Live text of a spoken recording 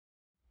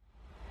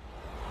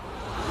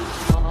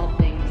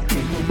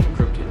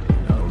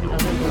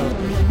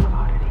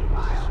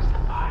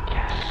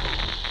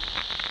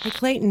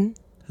Clayton,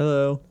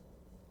 Hello.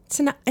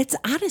 it's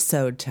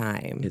Odisode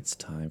time. It's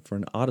time for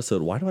an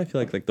Odisode. Why do I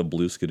feel like the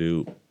Blues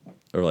Skidoo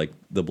or like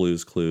the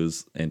Blues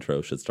Clues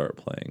intro should start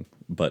playing?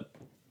 But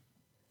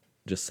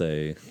just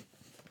say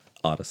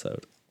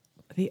Odisode.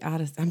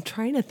 I'm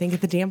trying to think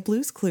of the damn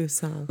Blues Clues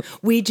song.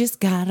 We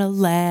just got a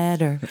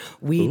letter.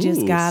 We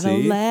just got a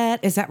letter.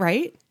 Is that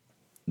right?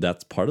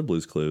 That's part of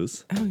Blues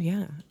Clues. Oh,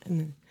 yeah. And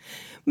then,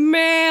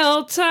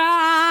 mail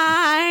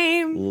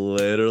time.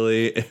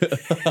 Literally.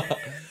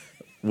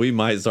 We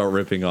might start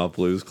ripping off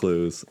Blues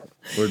Clues.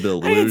 We're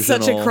delusional. I had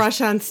such a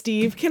crush on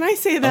Steve. Can I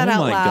say that out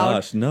loud? Oh my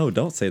gosh. No,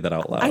 don't say that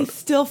out loud. I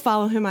still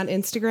follow him on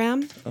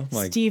Instagram. Oh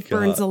my Steve God.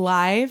 Burns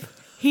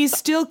Alive. He's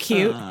still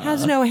cute.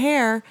 Has no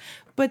hair,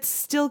 but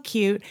still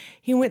cute.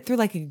 He went through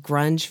like a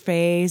grunge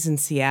phase in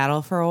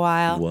Seattle for a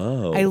while.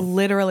 Whoa.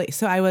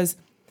 I was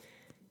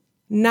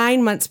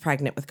 9 months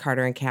pregnant with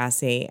Carter and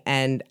Cassie,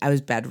 and I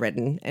was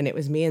bedridden, and it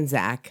was me and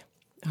Zach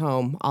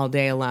home all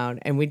day alone,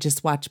 and we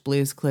just watched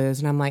Blues Clues,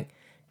 and I'm like,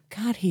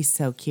 God, he's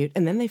so cute.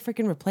 And then they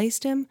freaking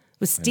replaced him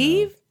with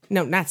Steve.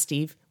 No, not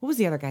Steve. What was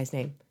the other guy's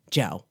name?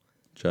 Joe.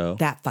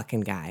 That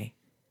fucking guy.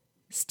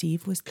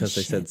 Steve was the Because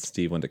they shit. said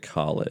Steve went to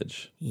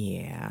college.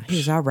 Yeah, he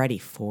was already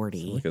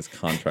 40. Like his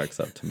contract's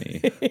up to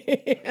me.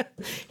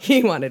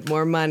 He wanted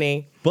more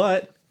money.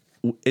 But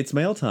it's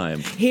mail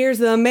time. Here's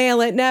the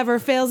mail, it never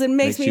fails. It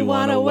makes me you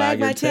want to wanna wag wag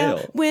my your tail.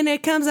 tail. When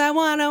it comes, I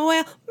want to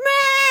wail.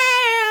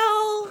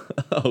 Mail!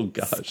 Oh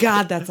gosh.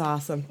 God, that's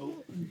awesome.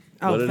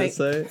 What did it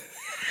say?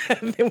 I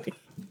think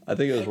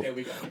it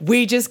was.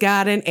 We just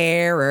got an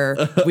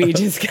error. We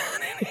just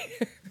got an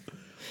error.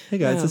 Hey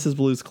guys, this is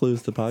Blues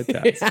Clues, the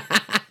podcast.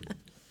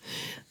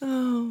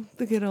 Oh,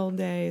 the good old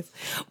days.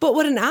 But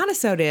what an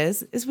Odisode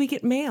is we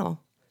get mail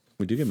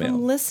We do get from mail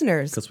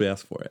listeners because we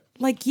ask for it.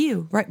 like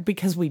you, right?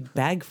 Because we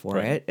beg for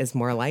it is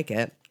more like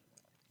it.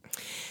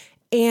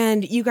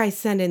 And you guys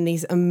send in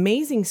these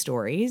amazing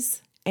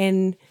stories,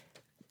 and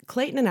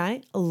Clayton and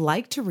I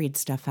like to read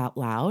stuff out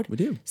loud. We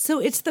do.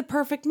 So it's the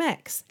perfect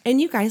mix. And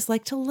you guys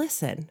like to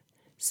listen.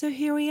 So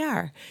here we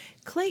are.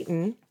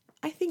 Clayton,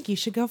 I think you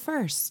should go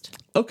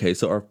first. Okay,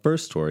 so our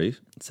first story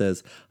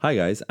says, "Hi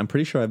guys, I'm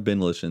pretty sure I've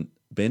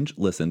binge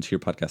listened to your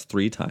podcast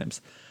 3 times.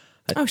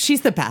 Oh,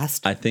 she's the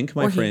best. I thank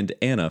my friend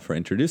Anna for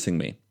introducing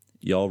me.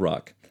 Y'all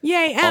rock.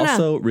 Yay, Anna.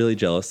 Also, really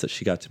jealous that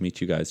she got to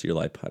meet you guys at your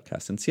live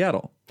podcast in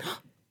Seattle.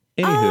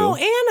 Oh,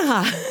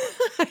 Anna.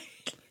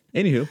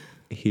 Anywho,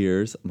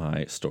 here's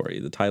my story.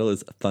 The title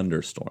is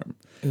Thunderstorm.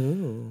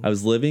 Ooh. I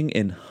was living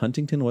in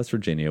Huntington, West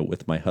Virginia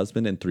with my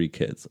husband and 3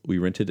 kids. We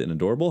rented an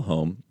adorable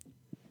home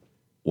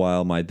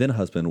while my then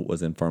husband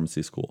was in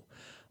pharmacy school.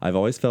 I've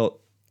always felt,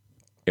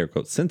 air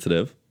quotes,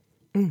 sensitive.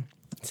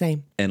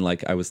 Same. And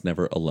like I was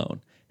never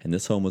alone. And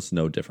this home was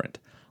no different.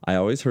 I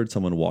always heard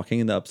someone walking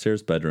in the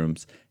upstairs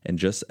bedrooms and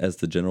just had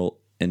the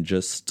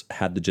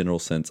general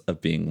sense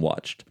of being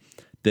watched.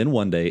 Then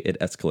one day it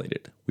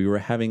escalated. We were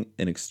having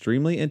an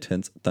extremely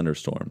intense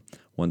thunderstorm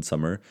one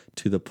summer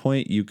to the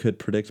point you could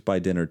predict by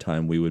dinner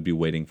time we would be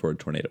waiting for a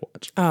tornado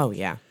watch. Oh,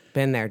 yeah.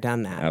 Been there,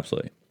 done that.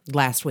 Absolutely.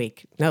 Last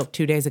week. No,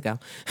 2 days ago.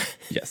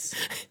 Yes.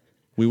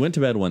 We went to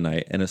bed one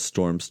night and a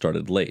storm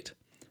started late.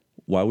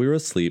 While we were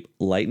asleep,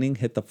 lightning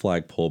hit the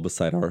flagpole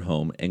beside our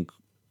home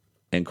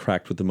and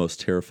cracked with the most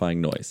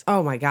terrifying noise.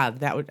 Oh, my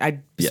God.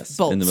 I'd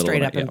bolt in the middle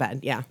straight of up the in night, bed.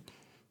 Yeah.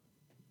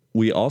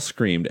 We all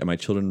screamed, and my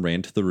children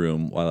ran to the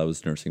room while I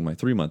was nursing my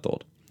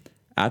 3-month-old.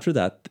 After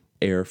that, the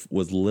air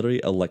was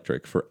literally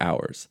electric for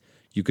hours.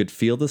 You could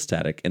feel the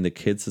static, and the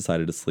kids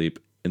decided to sleep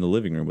in the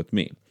living room with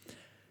me.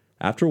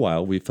 After a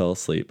while, we fell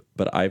asleep,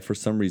 but I, for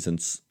some reason,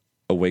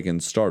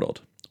 awakened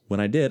startled. When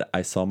I did,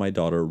 I saw my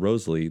daughter,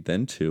 Rosalie,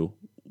 then 2,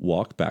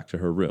 walk back to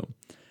her room.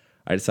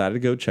 I decided to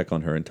go check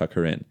on her and tuck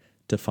her in,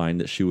 to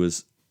find that she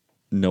was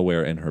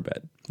nowhere in her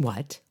bed.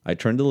 What? I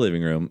turned to the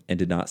living room and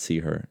did not see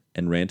her,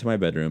 and ran to my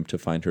bedroom to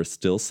find her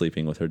still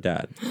sleeping with her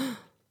dad.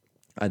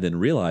 I then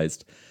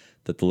realized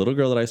that the little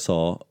girl that I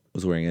saw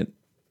was wearing a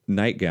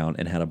nightgown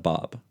and had a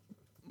bob.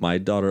 My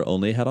daughter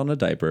only had on a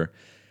diaper.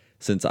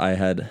 Since I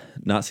had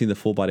not seen the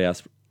full body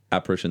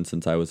apparition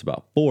since I was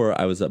about 4,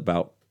 I was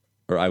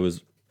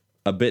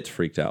a bit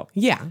freaked out.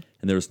 Yeah.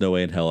 And there was no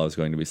way in hell I was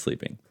going to be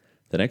sleeping.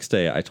 The next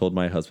day, I told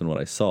my husband what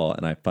I saw,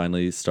 and I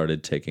finally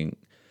started taking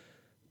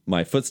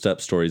my footstep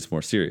stories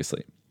more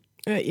seriously.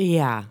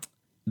 Yeah.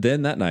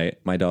 Then that night,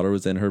 my daughter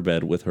was in her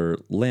bed with her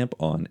lamp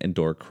on and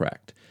door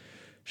cracked.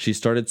 She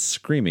started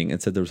screaming and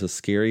said there was a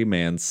scary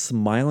man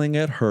smiling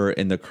at her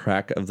in the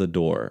crack of the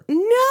door.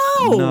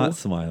 No. Not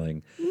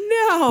smiling.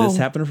 No. This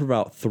happened for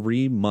about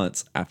 3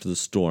 months after the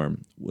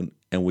storm,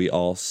 and we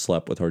all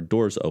slept with our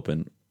doors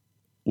open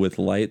with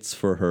lights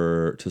for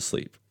her to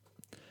sleep.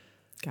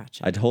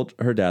 Gotcha. I told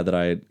her dad that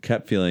I had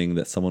kept feeling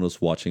that someone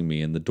was watching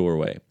me in the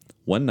doorway.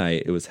 One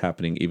night, it was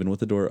happening even with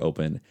the door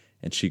open,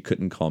 and she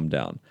couldn't calm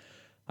down.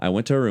 I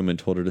went to her room and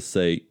told her to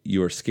say,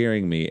 "You are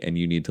scaring me and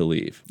you need to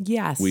leave."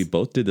 Yes. We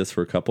both did this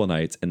for a couple of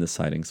nights, and the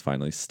sightings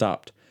finally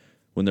stopped.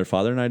 When their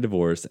father and I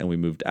divorced and we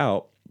moved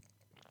out,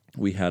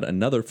 we had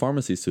another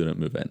pharmacy student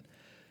move in.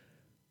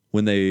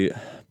 When they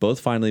both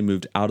finally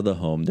moved out of the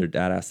home, their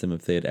dad asked them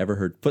if they had ever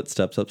heard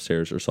footsteps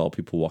upstairs or saw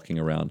people walking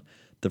around.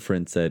 The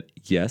friend said,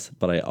 yes,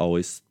 but I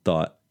always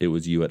thought it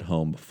was you at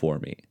home before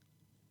me.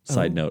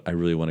 Side note, I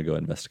really want to go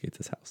investigate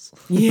this house.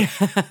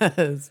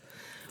 Yes.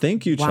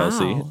 Thank you, Wow,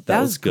 Chelsea. that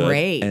was was good.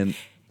 great. And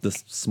the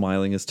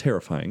smiling is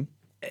terrifying.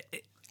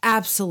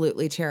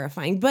 Absolutely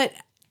terrifying. But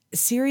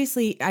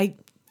seriously, I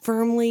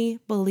firmly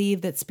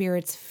believe that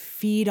spirits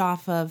feed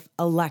off of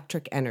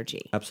electric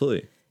energy.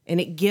 Absolutely. And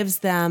it gives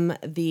them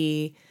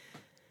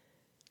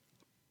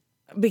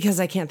because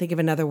I can't think of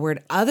another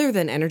word other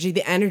than energy,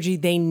 the energy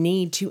they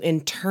need to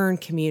in turn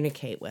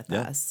communicate with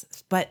us.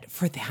 But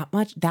for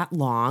that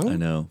long, I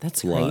know. That's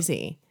It's a lot.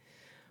 crazy.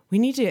 We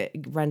need to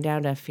run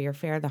down to Fear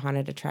Fair, the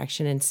haunted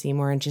attraction in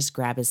Seymour, and just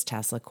grab his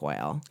Tesla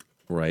coil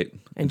Right.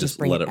 and just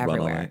bring it run all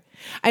everywhere. night.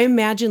 I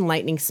imagine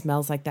lightning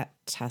smells like that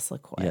Tesla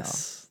coil.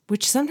 Yes.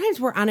 Which sometimes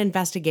we're on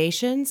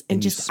investigations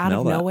and you just out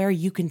smell of that. nowhere,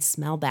 you can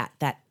smell that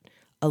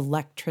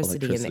electricity in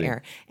the Electricity.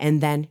 air. And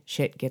then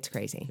shit gets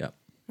crazy. Yep.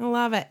 I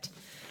love it.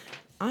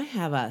 I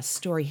have a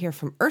story here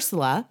from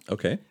Ursula.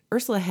 Okay.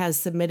 Ursula has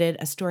submitted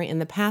a story in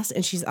the past,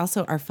 and she's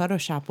also our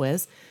Photoshop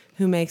whiz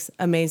who makes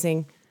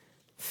amazing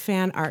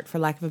fan art, for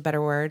lack of a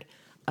better word,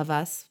 of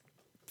us.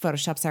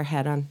 Photoshops our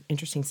head on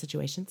interesting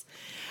situations.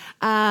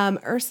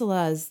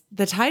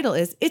 The title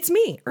is It's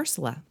Me,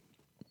 Ursula.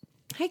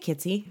 Hi,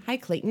 Kitsy. Hi,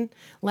 Clayton.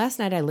 Last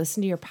night I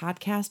listened to your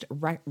podcast,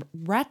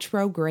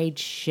 Retrograde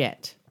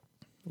Shit.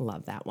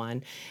 Love that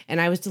one. And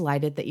I was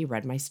delighted that you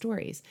read my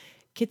stories.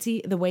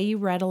 Kitsy, the way you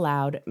read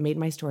aloud made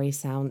my story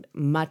sound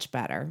much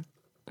better.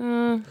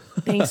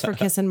 Thanks for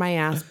kissing my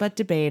ass, but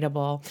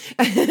debatable.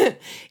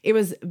 It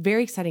was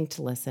very exciting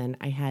to listen.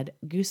 I had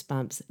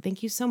goosebumps.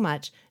 Thank you so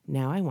much.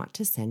 Now I want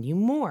to send you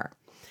more.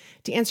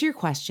 To answer your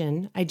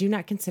question, I do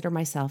not consider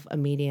myself a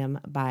medium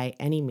by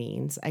any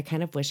means. I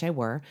kind of wish I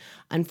were.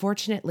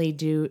 Unfortunately,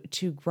 due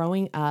to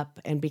growing up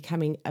and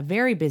becoming a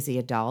very busy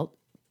adult,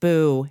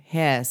 boo,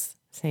 hiss,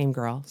 same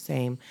girl,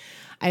 same,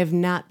 I have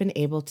not been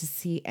able to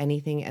see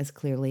anything as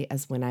clearly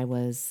as when I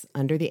was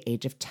under the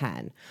age of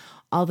 10.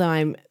 Although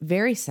I'm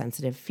very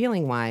sensitive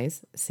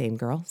feeling-wise, same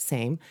girl,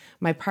 same,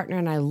 my partner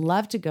and I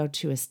love to go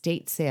to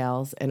estate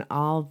sales and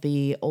all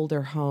the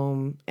older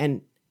home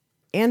and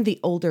the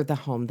older the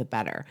home, the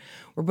better.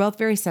 We're both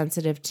very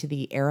sensitive to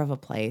the air of a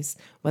place,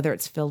 whether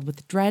it's filled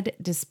with dread,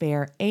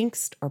 despair,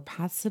 angst, or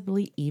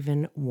possibly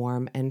even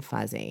warm and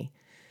fuzzy.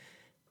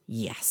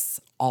 Yes,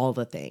 all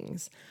the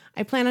things.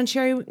 I plan on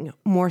sharing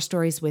more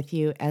stories with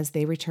you as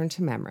they return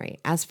to memory.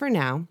 As for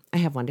now, I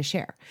have one to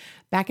share.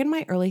 Back in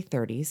my early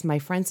 30s, my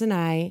friends and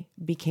I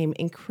became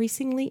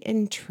increasingly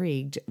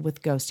intrigued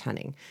with ghost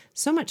hunting.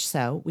 So much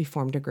so, we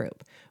formed a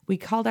group. We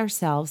called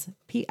ourselves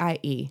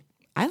PIE.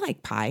 I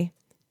like pie.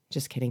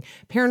 Just kidding.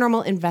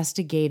 Paranormal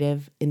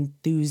Investigative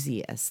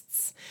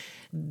Enthusiasts.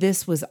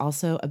 This was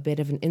also a bit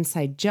of an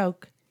inside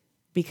joke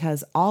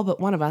because all but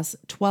one of us,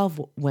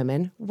 12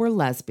 women, were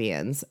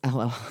lesbians.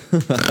 LOL.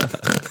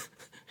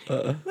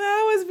 That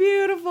was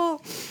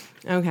beautiful.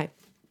 Okay.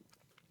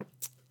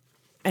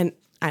 And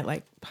I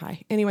like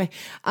pie. Anyway,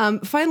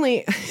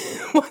 finally,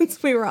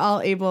 once we were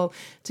all able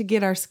to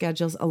get our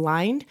schedules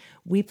aligned,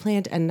 we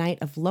planned a night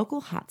of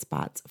local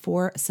hotspots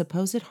for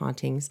supposed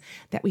hauntings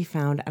that we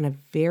found on a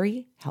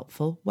very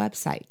helpful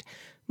website.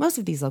 Most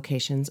of these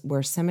locations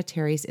were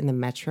cemeteries in the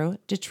metro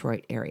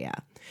Detroit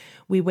area.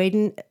 We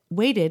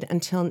waited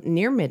until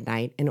near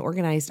midnight and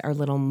organized our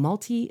little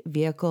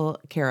multi-vehicle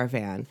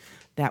caravan.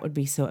 That would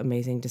be so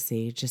amazing to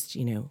see, just,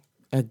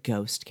 a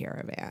ghost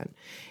caravan.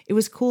 It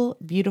was cool,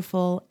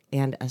 beautiful,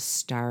 and a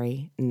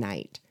starry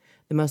night.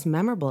 The most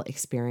memorable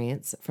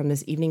experience from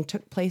this evening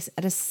took place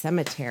at a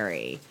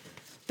cemetery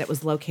that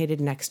was located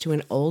next to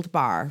an old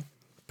bar.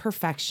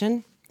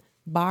 Perfection.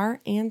 Bar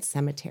and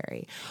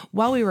cemetery.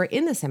 While we were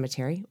in the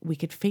cemetery, we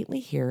could faintly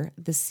hear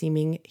the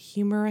seeming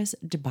humorous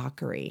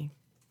debauchery.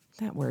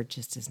 That word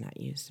just is not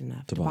used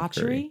enough.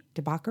 Debauchery.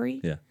 Debauchery?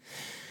 Yeah.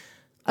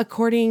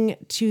 According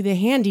to the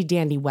handy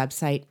dandy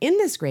website, in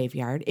this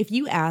graveyard, if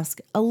you ask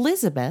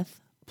Elizabeth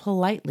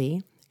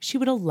politely, she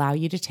would allow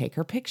you to take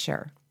her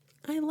picture.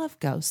 I love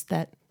ghosts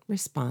that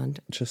respond.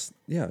 Just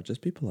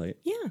be polite.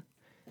 Yeah,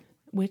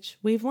 which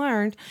we've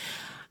learned.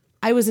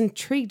 I was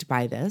intrigued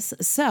by this,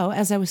 so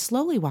as I was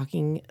slowly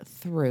walking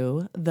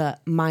through the,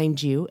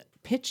 mind you,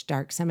 pitch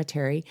dark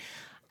cemetery,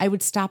 I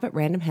would stop at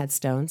random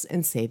headstones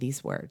and say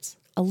these words.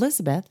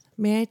 Elizabeth,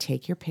 may I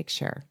take your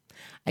picture?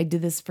 I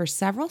did this for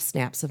several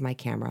snaps of my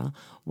camera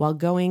while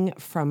going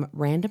from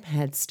random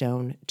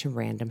headstone to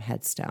random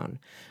headstone.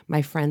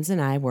 My friends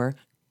and I were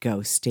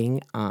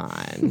ghosting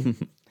on.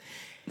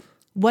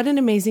 What an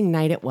amazing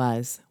night it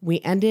was.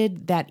 We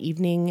ended that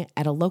evening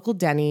at a local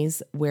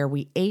Denny's where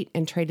we ate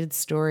and traded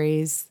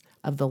stories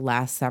of the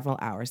last several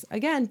hours.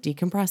 Again,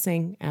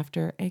 decompressing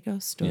after a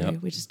ghost story.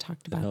 Yep. We just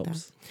talked about that.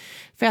 helps.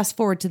 Fast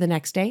forward to the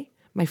next day,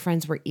 my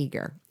friends were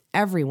eager.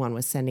 Everyone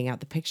was sending out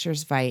the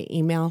pictures via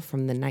email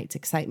from the night's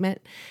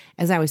excitement.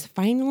 As I was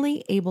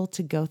finally able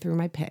to go through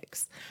my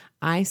pics,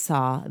 I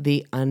saw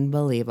the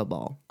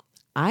unbelievable.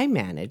 I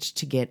managed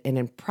to get an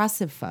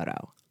impressive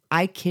photo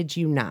I kid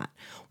you not.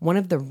 One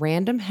of the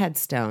random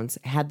headstones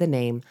had the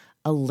name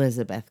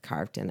Elizabeth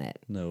carved in it.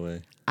 No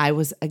way. I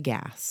was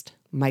aghast.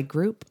 My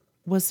group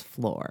was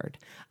floored.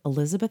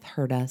 Elizabeth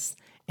heard us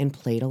and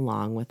played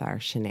along with our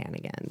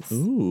shenanigans.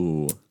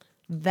 Ooh.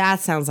 That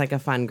sounds like a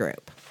fun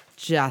group.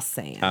 Just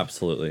saying.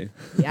 Absolutely.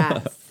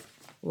 Yes.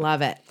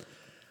 Love it.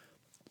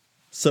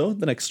 So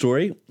the next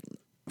story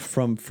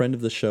from friend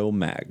of the show,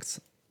 Mags,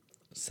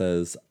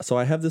 says, so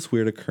I have this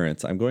weird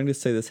occurrence. I'm going to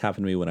say this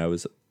happened to me when I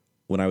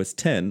was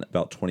 10,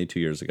 about 22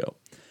 years ago.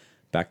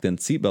 Back then,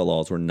 seatbelt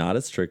laws were not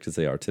as strict as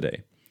they are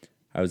today.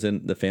 I was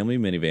in the family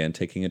minivan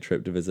taking a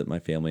trip to visit my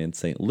family in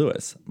St.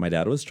 Louis. My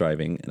dad was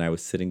driving, and I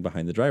was sitting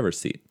behind the driver's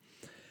seat.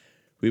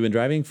 We've been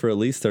driving for at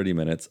least 30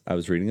 minutes. I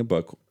was reading a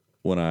book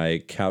when I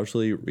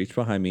casually reached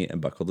behind me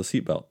and buckled the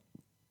seatbelt.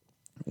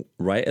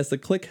 Right as the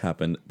click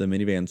happened, the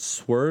minivan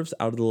swerves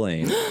out of the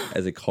lane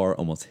as a car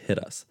almost hit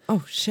us.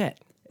 Oh, shit.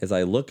 As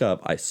I look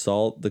up, I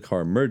saw the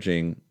car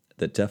merging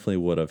that definitely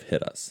would have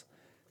hit us.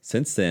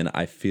 Since then,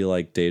 I feel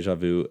like deja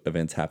vu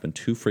events happen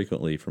too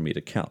frequently for me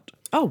to count.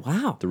 Oh,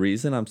 wow. The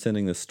reason I'm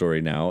sending this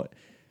story now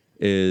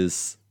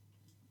is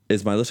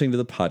my listening to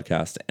the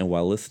podcast, and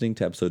while listening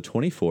to episode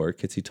 24,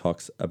 Kitsy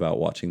talks about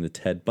watching the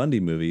Ted Bundy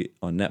movie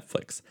on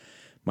Netflix.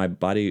 My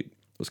body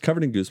was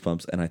covered in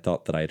goosebumps, and I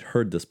thought that I had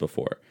heard this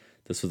before.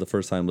 This was the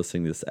first time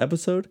listening to this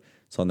episode.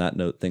 So on that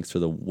note, thanks for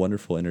the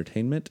wonderful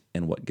entertainment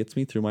and what gets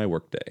me through my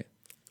workday.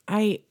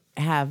 I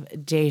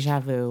have deja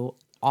vu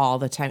all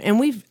the time.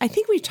 And I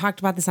think we've talked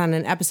about this on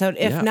an episode.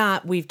 If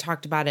not, we've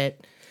talked about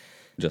it.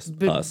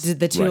 Just us.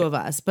 The two of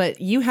us. But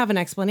you have an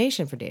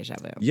explanation for deja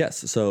vu.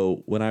 Yes.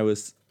 So when I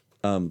was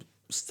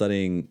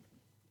studying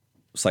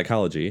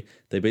psychology,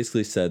 they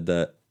basically said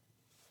that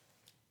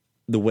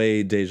the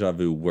way deja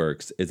vu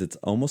works is it's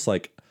almost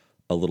like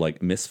a little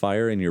like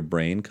misfire in your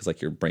brain, because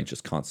like your brain's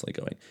just constantly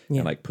going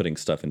and like putting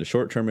stuff into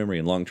short-term memory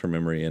and long-term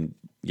memory and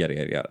yada,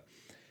 yada, yada.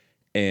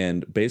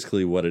 And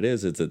basically what it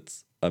is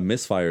it's a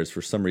misfire is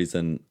for some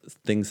reason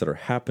things that are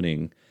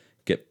happening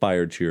get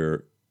fired to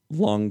your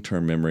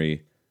long-term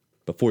memory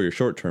before your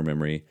short-term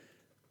memory.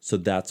 So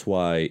that's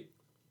why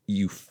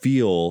you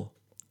feel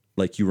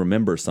like you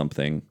remember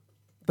something.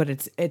 But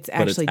it's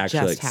actually like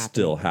happening.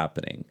 Still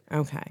happening.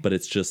 Okay. But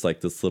it's just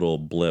like this little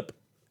blip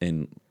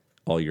in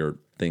all your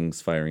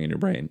things firing in your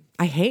brain.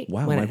 I hate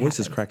Wow, when my it voice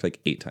has happens. cracked like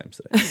 8 times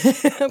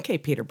today. Okay,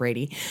 Peter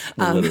Brady.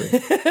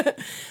 Literally.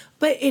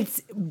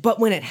 But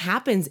when it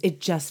happens,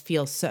 it just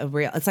feels so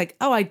real. It's like,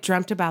 oh, I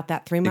dreamt about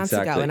that 3 months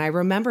ago, Exactly. and I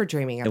remember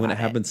dreaming about it. And when it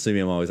happens to me,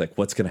 I'm always like,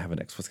 what's going to happen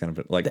next? What's going to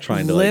happen? Like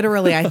trying to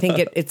Literally, I think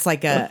it's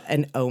like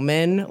an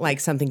omen, like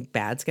something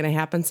bad's going to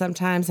happen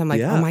sometimes. I'm like,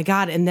 Yeah. oh my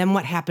God. And then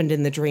what happened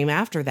in the dream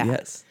after that?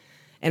 Yes.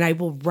 And I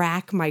will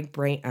rack my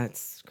brain.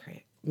 It's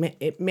great.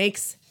 It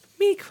makes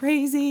me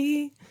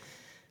crazy.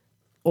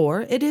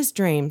 Or it is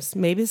dreams.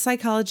 Maybe the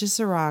psychologists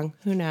are wrong.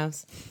 Who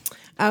knows?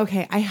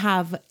 Okay, I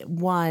have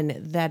one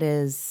that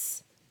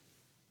is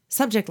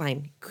subject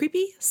line,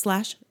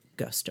 creepy/ghost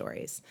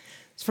stories.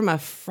 It's from a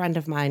friend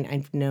of mine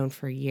I've known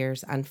for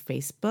years on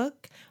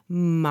Facebook,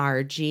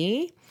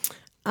 Margie.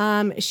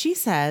 She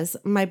says,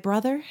 my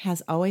brother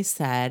has always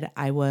said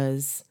I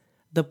was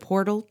the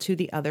portal to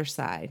the other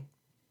side.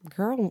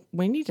 Girl,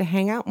 we need to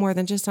hang out more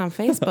than just on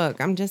Facebook.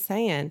 I'm just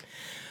saying.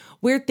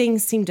 Weird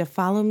things seem to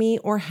follow me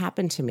or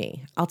happen to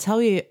me. I'll tell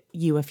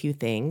you a few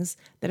things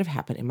that have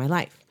happened in my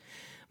life.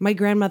 My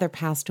grandmother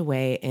passed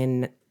away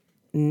in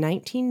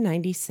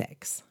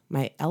 1996.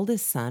 My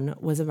eldest son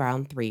was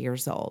around 3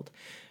 years old.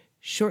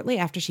 Shortly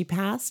after she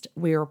passed,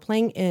 we were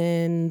playing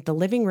in the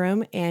living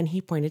room, and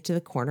he pointed to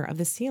the corner of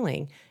the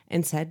ceiling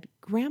and said,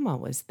 Grandma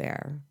was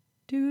there.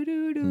 Doo,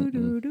 doo, doo,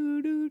 doo,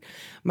 doo, doo.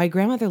 My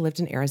grandmother lived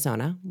in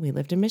Arizona. We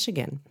lived in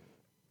Michigan.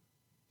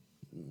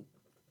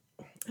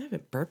 I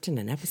haven't burped in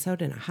an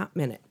episode in a hot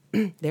minute.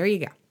 There you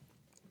go.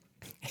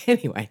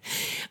 Anyway,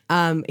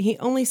 he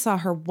only saw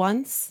her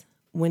once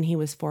when he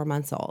was 4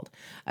 months old.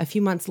 A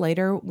few months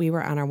later, we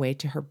were on our way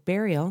to her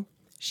burial.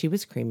 She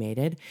was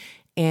cremated,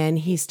 and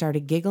he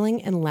started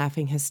giggling and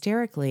laughing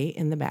hysterically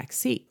in the back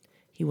seat.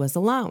 He was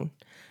alone.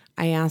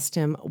 I asked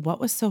him what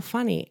was so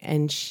funny,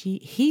 and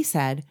he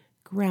said,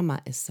 Grandma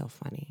is so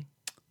funny.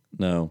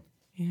 No.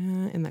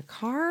 Yeah, in the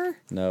car?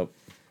 Nope.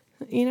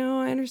 You know,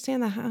 I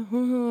understand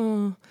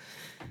that.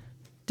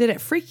 Did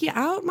it freak you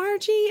out,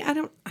 Margie? I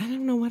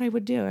don't know what I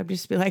would do. I'd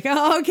just be like,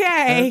 oh,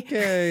 okay.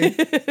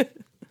 Okay.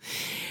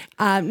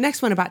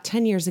 Next one, about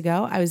 10 years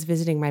ago, I was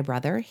visiting my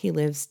brother. He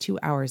lives 2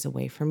 hours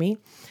away from me.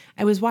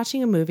 I was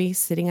watching a movie,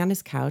 sitting on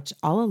his couch,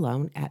 all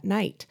alone at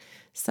night.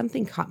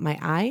 Something caught my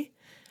eye.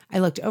 I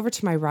looked over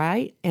to my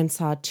right and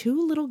saw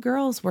 2 little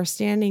girls were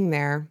standing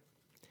there.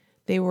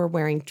 They were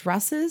wearing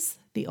dresses.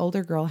 The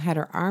older girl had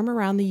her arm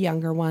around the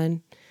younger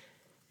one.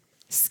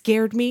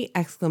 Scared me,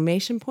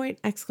 exclamation point,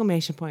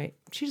 exclamation point.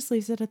 She just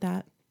leaves it at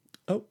that.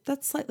 Oh.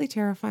 That's slightly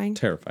terrifying.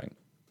 Terrifying.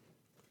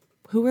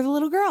 Who were the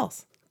little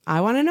girls? I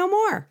want to know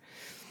more.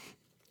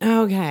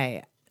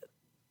 Okay.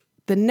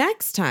 The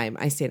next time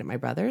I stayed at my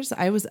brother's,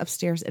 I was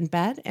upstairs in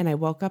bed and I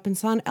woke up and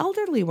saw an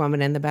elderly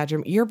woman in the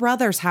bedroom. Your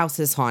brother's house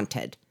is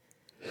haunted.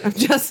 I'm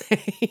just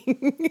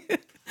saying.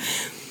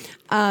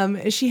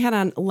 She had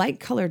on a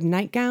light-colored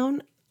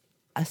nightgown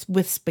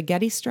with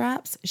spaghetti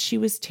straps. She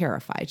was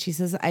terrified. She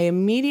says, I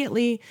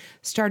immediately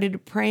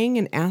started praying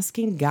and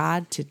asking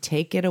God to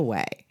take it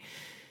away.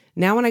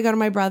 Now when I go to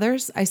my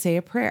brother's, I say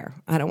a prayer.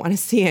 I don't want to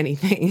see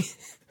anything.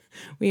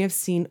 We have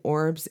seen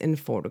orbs in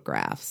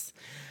photographs.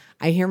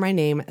 I hear my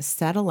name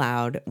said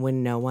aloud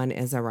when no one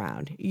is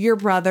around. Your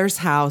brother's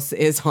house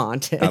is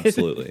haunted.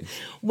 Absolutely.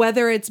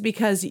 Whether it's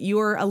because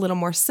you're a little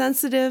more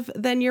sensitive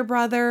than your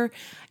brother,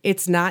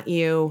 it's not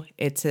you,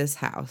 it's his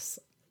house.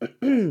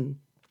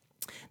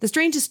 The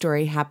strangest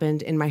story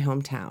happened in my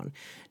hometown.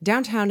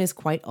 Downtown is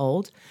quite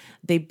old.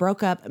 They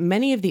broke up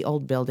many of the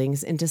old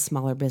buildings into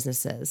smaller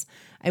businesses.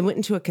 I went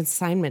into a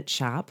consignment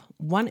shop,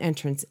 one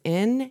entrance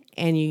in,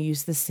 and you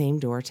use the same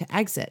door to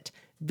exit.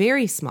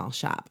 Very small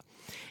shop.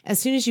 As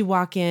soon as you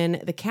walk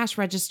in, the cash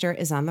register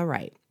is on the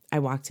right. I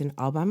walked in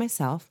all by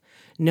myself.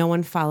 No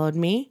one followed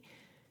me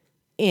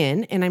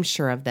in, and I'm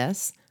sure of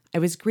this. I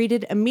was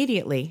greeted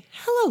immediately.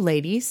 Hello,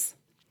 ladies.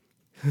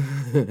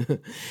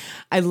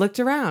 I looked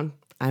around.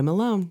 I'm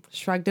alone.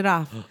 Shrugged it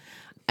off.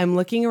 I'm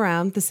looking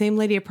around. The same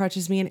lady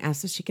approaches me and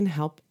asks if she can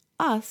help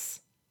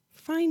us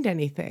find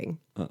anything.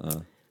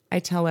 I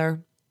tell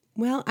her,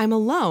 well, I'm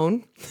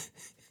alone.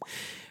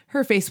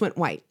 Her face went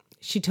white.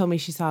 She told me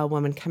she saw a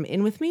woman come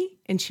in with me,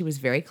 and she was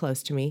very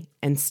close to me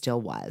and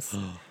still was.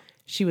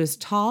 She was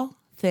tall,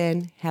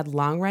 thin, had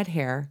long red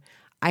hair.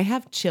 I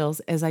have chills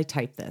as I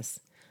type this.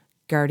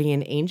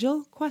 Guardian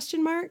angel?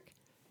 Question mark.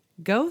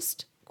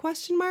 Ghost?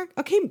 Question mark.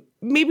 Okay,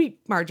 maybe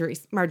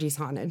Margie's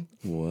haunted.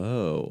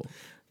 Whoa.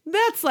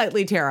 That's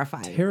slightly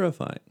terrifying.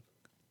 Terrifying.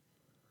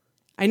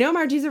 I know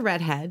Margie's a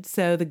redhead,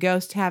 so the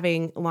ghost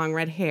having long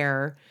red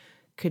hair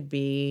could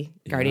be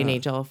guardian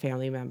angel,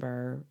 family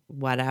member,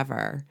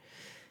 whatever.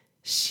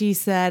 She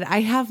said,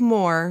 I have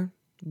more,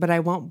 but I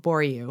won't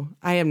bore you.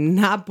 I am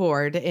not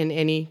bored in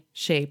any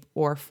shape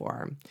or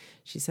form.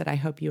 She said, I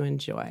hope you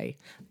enjoy.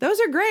 Those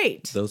are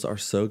great. Those are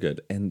so good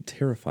and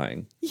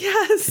terrifying.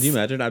 Yes. Can you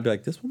imagine? I'd be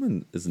like, this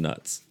woman is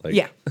nuts. Like,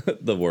 yeah.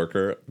 The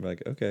worker. I'm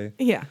like, okay.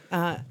 Yeah.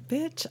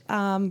 Bitch,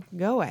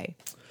 go away.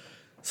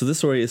 So this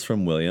story is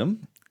from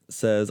William.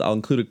 Says, I'll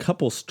include a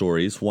couple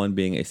stories, one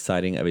being a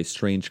sighting of a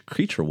strange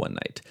creature one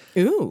night.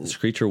 Ooh. This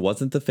creature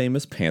wasn't the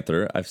famous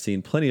panther. I've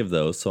seen plenty of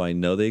those, so I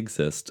know they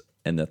exist,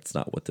 and that's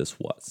not what this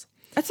was.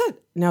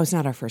 No, it's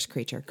not our first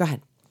creature. Go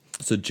ahead.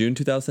 So June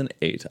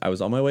 2008, I was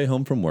on my way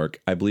home from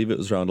work. I believe it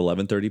was around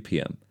 11:30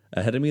 p.m.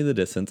 Ahead of me in the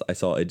distance, I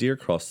saw a deer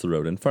cross the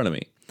road in front of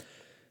me.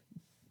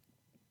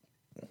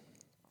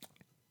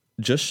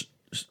 Just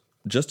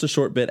a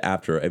short bit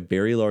after, a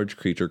very large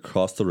creature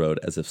crossed the road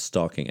as if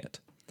stalking it.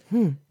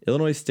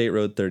 Illinois State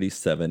Road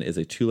 37 is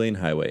a 2-lane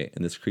highway,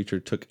 and this creature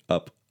took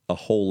up a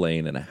whole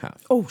lane and a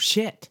half. Oh,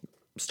 shit.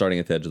 Starting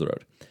at the edge of the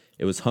road.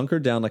 It was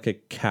hunkered down like a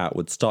cat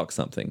would stalk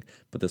something,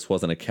 but this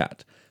wasn't a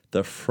cat.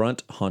 The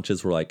front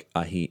haunches were like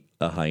a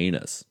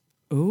hyena's.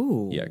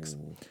 Ooh. Yikes.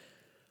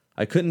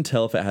 I couldn't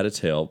tell if it had a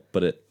tail,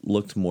 but it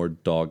looked more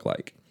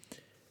dog-like.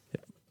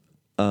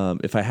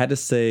 If I had to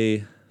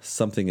say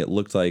something it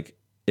looked like,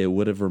 it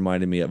would have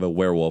reminded me of a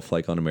werewolf,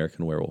 like on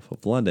American Werewolf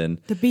of London.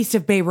 The Beast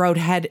of Bay Road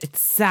head,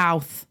 it's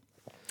south.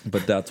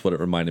 But that's what it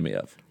reminded me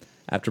of.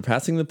 After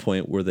passing the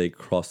point where they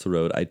crossed the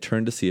road, I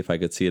turned to see if I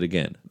could see it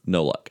again.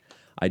 No luck.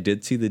 I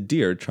did see the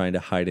deer trying to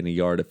hide in a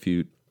yard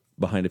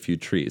behind a few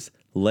trees,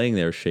 laying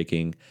there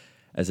shaking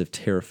as if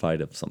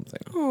terrified of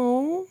something.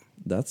 Oh.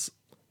 That's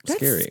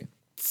scary.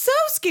 So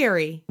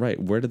scary.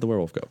 Right. Where did the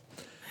werewolf go?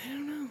 I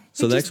don't know.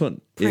 So the next one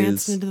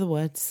pranced is into the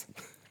woods.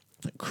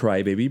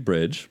 Crybaby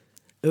Bridge.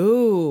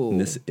 Ooh.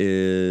 And this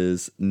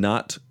is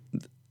not,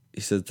 he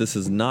says, this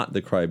is not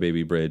the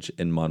Crybaby Bridge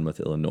in Monmouth,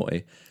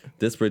 Illinois.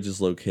 This bridge is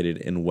located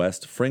in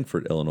West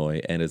Frankfort, Illinois,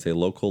 and is a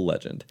local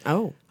legend.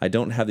 Oh. I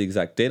don't have the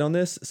exact date on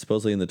this,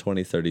 supposedly in the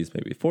 2030s,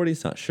 maybe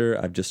 40s, not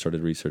sure. I've just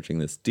started researching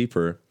this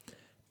deeper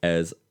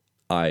as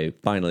I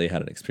finally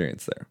had an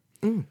experience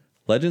there.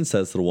 Legend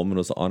says that a woman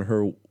was on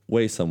her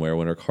way somewhere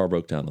when her car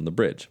broke down on the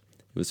bridge.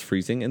 It was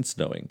freezing and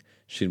snowing.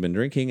 She'd been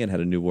drinking and had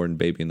a newborn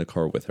baby in the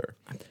car with her.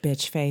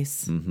 Bitch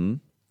face. Mm-hmm.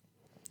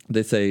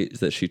 They say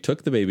that she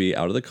took the baby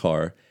out of the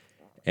car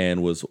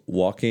and was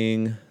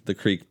walking the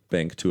creek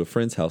bank to a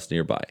friend's house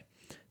nearby.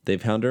 They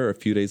found her a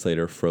few days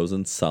later,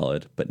 frozen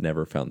solid, but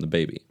never found the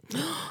baby.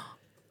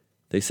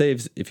 They say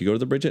if you go to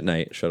the bridge at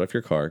night, shut off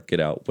your car, get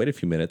out, wait a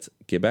few minutes,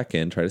 get back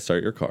in, try to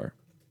start your car.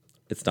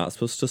 It's not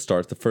supposed to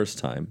start the first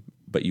time,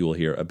 but you will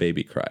hear a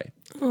baby cry.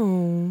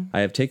 Oh. I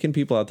have taken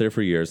people out there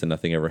for years and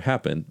nothing ever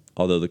happened,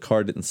 although the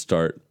car didn't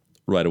start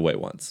right away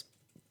once.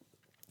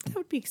 That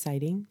would be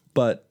exciting.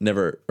 But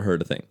never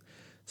heard a thing.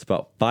 It's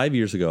about 5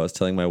 years ago, I was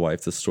telling my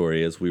wife the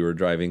story as we were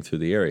driving through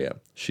the area.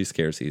 She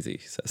scares easy,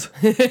 he says.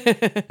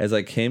 As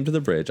I came to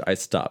the bridge, I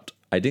stopped.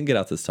 I didn't get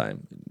out this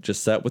time,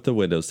 just sat with the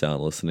windows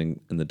down,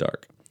 listening in the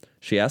dark.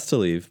 She asked to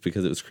leave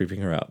because it was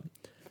creeping her out.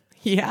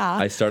 Yeah.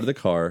 I started the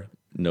car,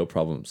 no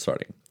problem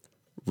starting.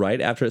 Right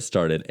after it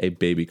started, a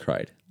baby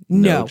cried.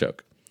 No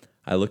joke.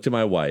 I looked at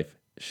my wife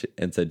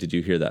and said, "Did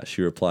you hear that?"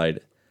 She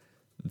replied,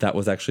 That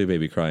was actually a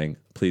baby crying.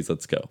 Please,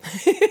 let's go.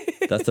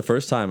 That's the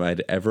first time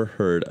I'd ever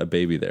heard a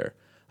baby there.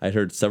 I'd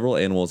heard several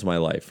animals in my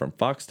life, from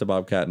fox to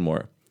bobcat and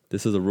more.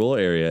 This is a rural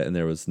area, and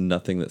there was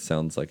nothing that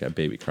sounds like a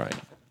baby crying.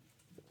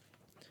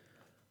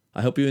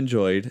 I hope you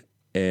enjoyed,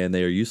 and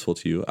they are useful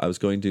to you. I was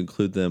going to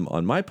include them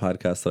on my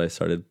podcast that I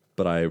started,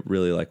 but I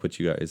really like what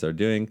you guys are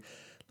doing.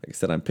 Like I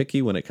said, I'm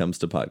picky when it comes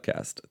to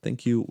podcast.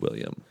 Thank you,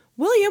 William.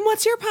 William,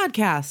 what's your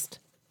podcast?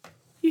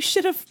 You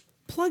should have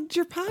plugged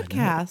your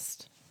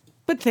podcast.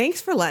 But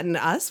thanks for letting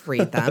us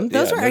read them.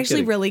 Those were actually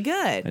kidding. really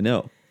good. I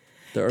know.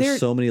 There are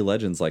so many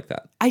legends like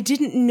that. I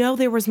didn't know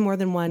there was more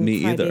than one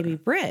Me either.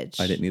 Crybaby Bridge.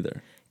 I didn't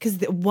either.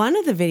 Because one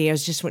of the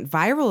videos just went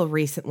viral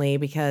recently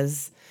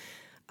because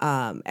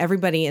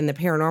everybody in the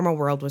paranormal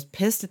world was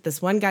pissed at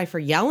this one guy for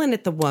yelling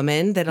at the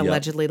woman that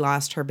allegedly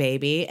lost her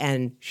baby,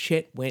 and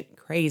shit went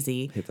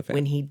crazy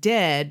when he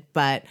did.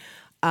 But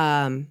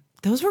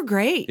those were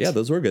great. Yeah,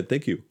 those were good.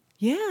 Thank you.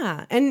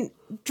 Yeah. And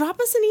drop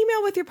us an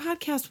email with your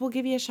podcast. We'll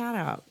give you a shout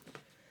out.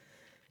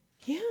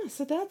 Yeah,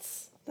 so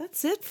that's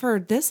it for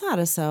this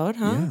episode,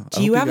 huh? Yeah,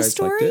 do you have a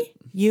story?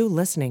 You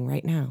listening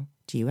right now,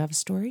 do you have a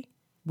story?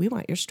 We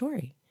want your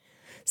story.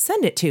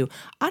 Send it to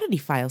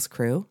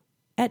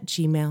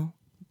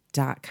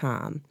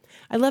oddityfilescrew@gmail.com.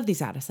 I love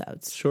these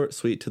episodes. Short,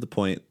 sweet, to the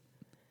point.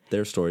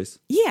 Their stories.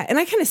 Yeah, and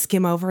I kind of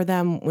skim over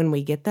them when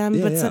we get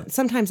them, but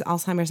sometimes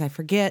Alzheimer's I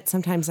forget.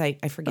 Sometimes I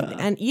forget the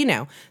end,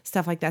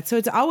 stuff like that. So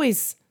it's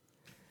always...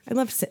 I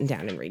love sitting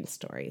down and reading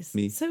stories.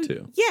 Me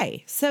too.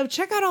 Yay. So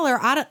check out all our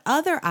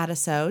other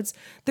episodes.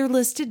 They're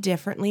listed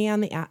differently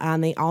on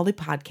all the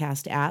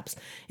podcast apps.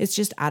 It's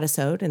just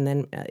episode, and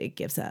then it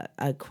gives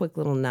a quick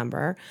little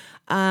number.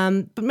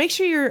 But make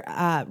sure you're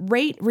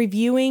rate,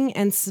 reviewing,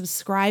 and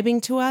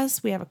subscribing to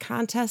us. We have a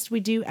contest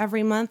we do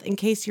every month in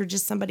case you're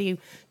just somebody who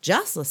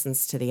just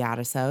listens to the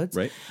episodes.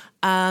 Right.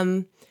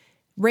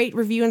 Rate,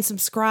 review, and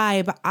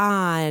subscribe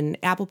on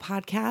Apple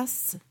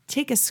Podcasts.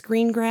 Take a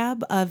screen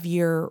grab of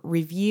your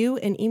review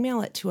and email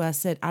it to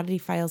us at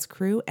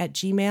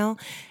oddityfilescrew@gmail.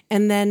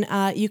 And then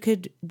you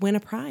could win a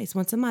prize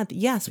once a month.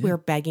 Yes, we're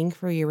begging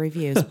for your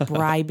reviews,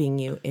 bribing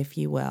you, if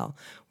you will.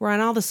 We're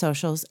on all the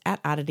socials at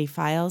Oddity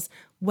Files,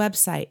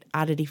 website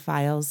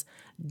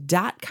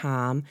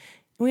oddityfiles.com.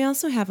 We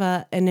also have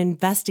an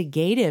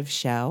investigative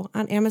show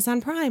on Amazon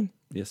Prime.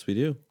 Yes, we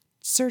do.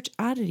 Search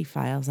Oddity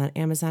Files on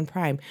Amazon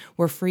Prime.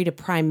 We're free to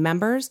Prime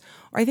members,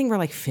 or I think we're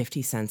like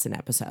 50 cents an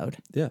episode.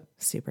 Yeah.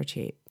 Super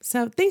cheap.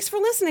 So thanks for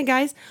listening,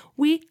 guys.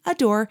 We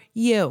adore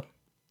you.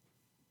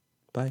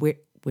 Bye.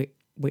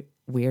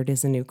 Weird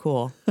is a new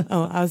cool.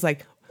 Oh, I was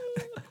like,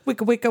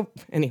 wicka.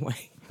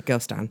 Anyway,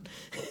 ghost on.